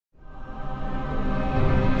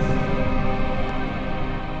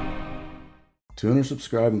To enter,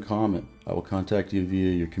 subscribe, and comment, I will contact you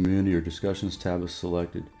via your community or discussions tab is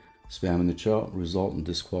selected. Spam in the chat will result in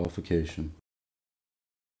disqualification.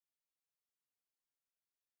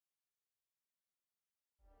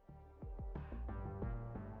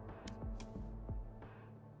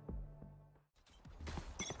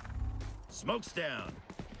 Smoke's down.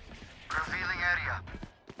 Revealing area.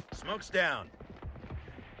 Smoke's down.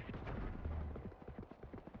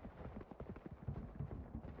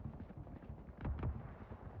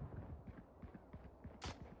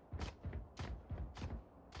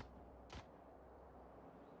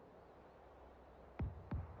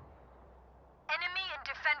 Enemy and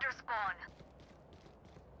defender spawn.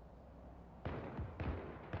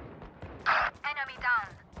 Enemy down.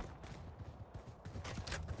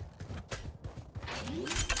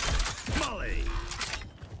 Molly!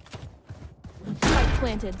 Spike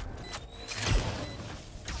planted.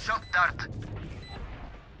 Shot dart.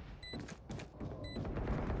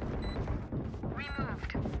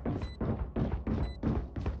 Removed.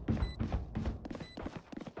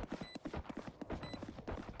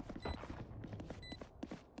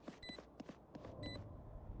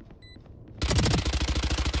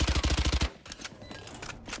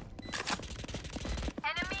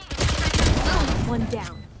 Enemy and defender One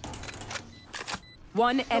down.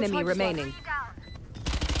 One enemy charges remaining. down.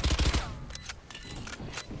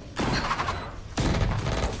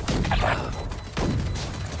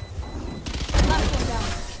 Last one down.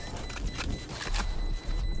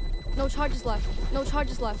 No charges left. No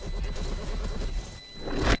charges left.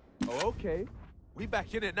 Oh, okay. We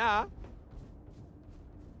back in it now.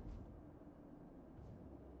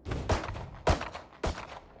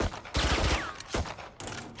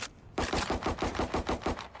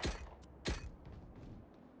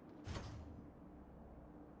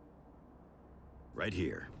 Right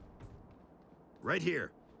here. Right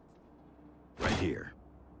here. Right here.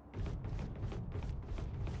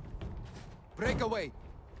 Breakaway.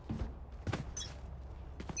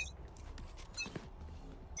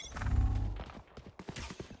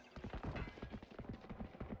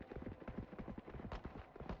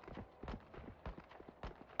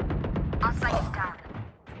 Our site is down.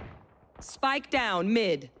 Spike down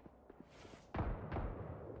mid. I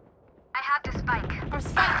have the spike. Our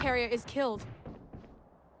spike carrier is killed.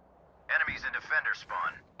 Enemies in defender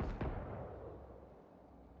spawn.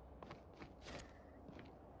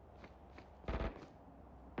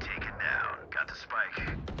 Taken down. Got the spike.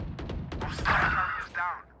 Spike carrier's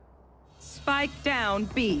down. Spike down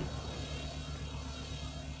B.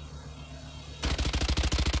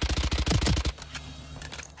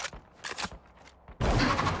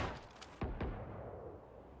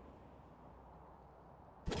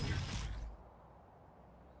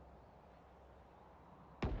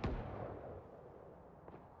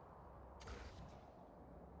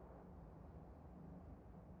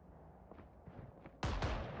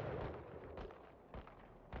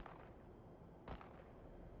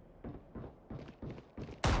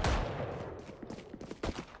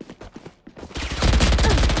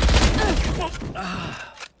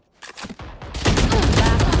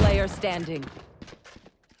 Last player standing.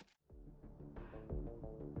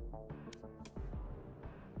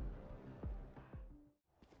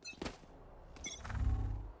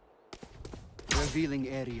 Revealing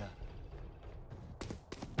area.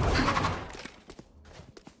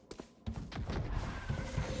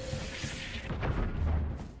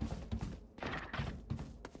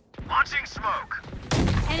 Launching smoke.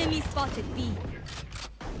 Enemy spotted B.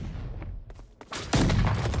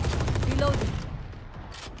 Reloading.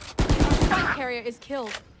 Our spike carrier is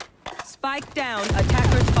killed. Spike down,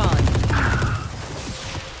 attacker spawn.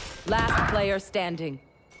 Last player standing.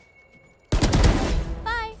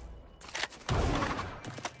 Bye.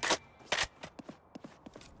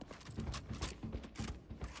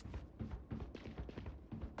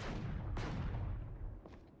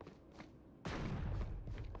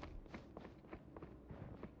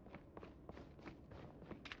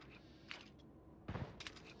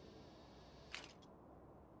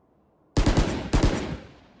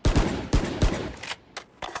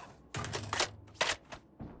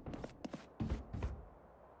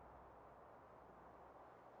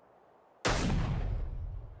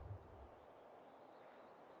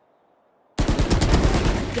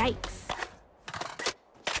 Yikes.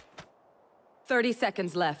 30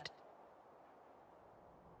 seconds left.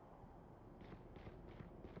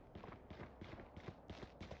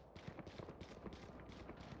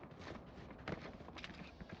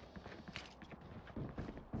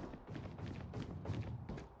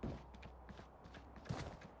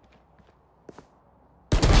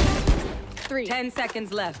 Three. 10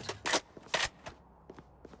 seconds left.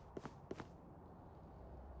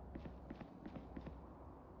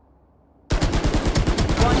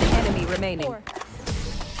 remaining. 4.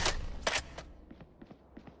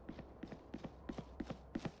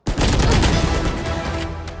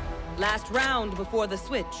 Last round before the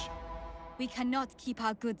switch. We cannot keep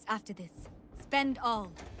our goods after this. Spend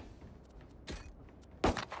all.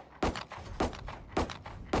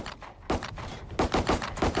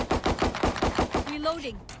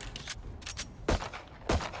 Reloading.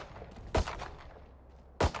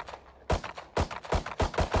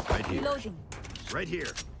 Right here. Reloading. Right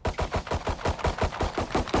here.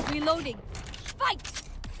 Reloading. Fight!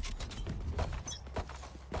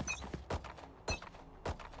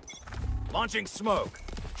 Launching smoke.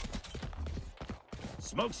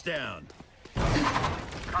 Smoke's down.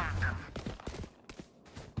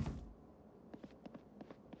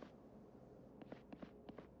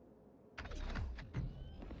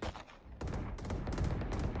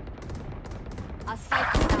 A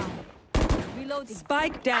spike down. Reloading.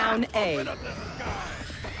 Spike down A.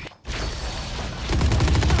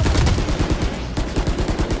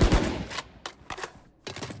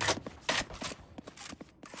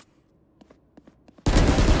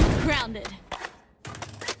 Grounded.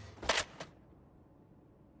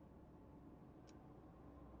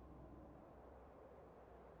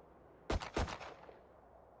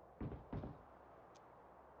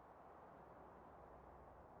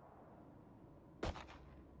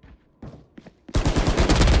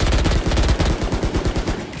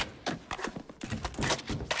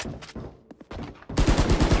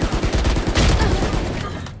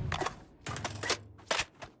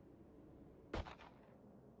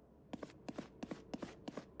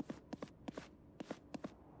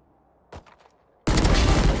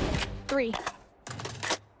 Three.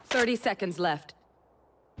 30 seconds left.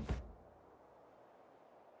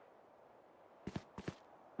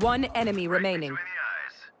 One enemy remaining. Between the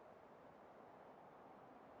eyes.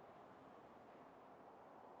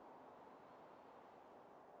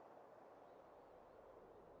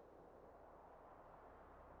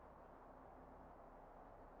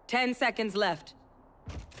 10 seconds left.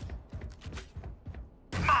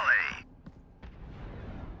 Molly.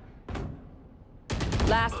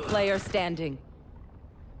 Last player standing.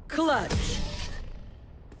 Clutch.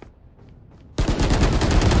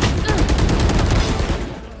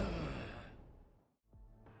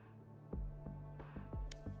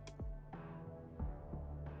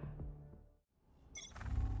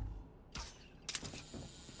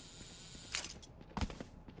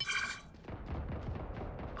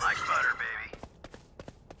 Like butter, baby.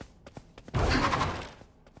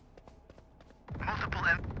 Multiple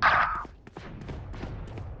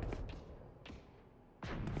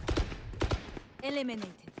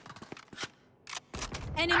Eliminated.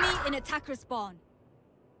 Enemy in attacker spawn.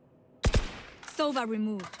 Sova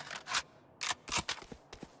removed.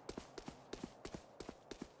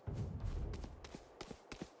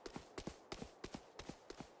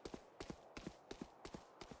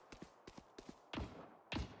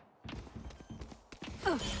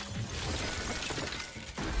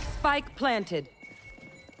 Spike planted.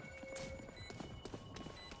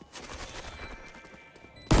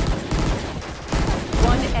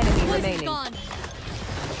 One enemy Voice is remaining. gone.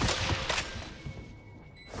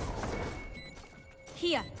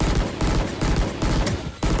 Here.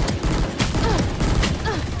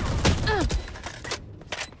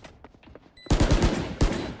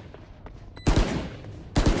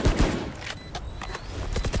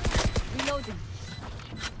 Reloading.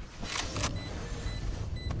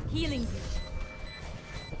 Healing you.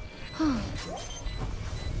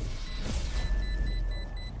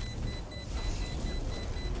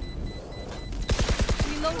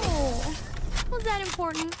 Reloading. Oh, was that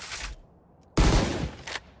important?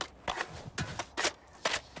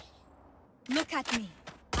 Look at me.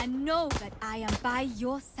 I know that I am by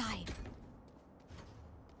your side.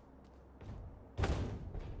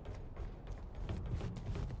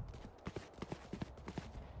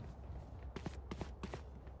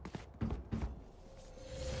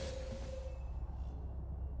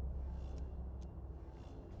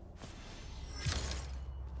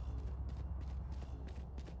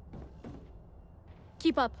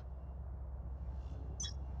 Keep up.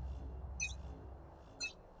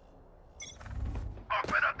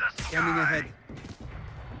 Open up the sky. Scanning ahead.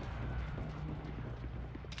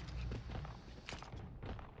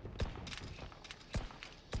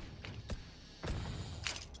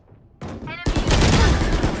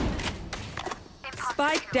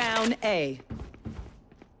 Spike down A.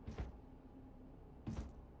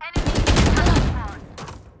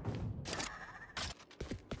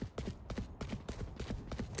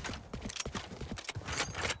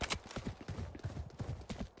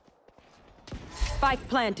 Spike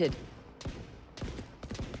planted.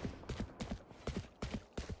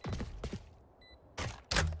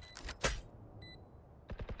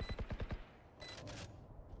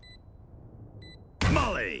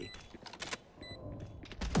 Volley.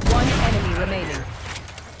 One enemy remaining.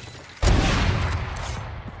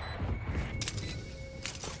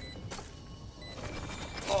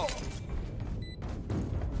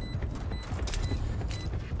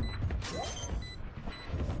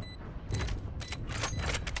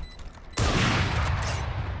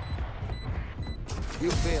 You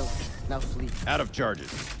failed. Now flee. Out of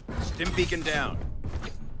charges. Stim beacon down.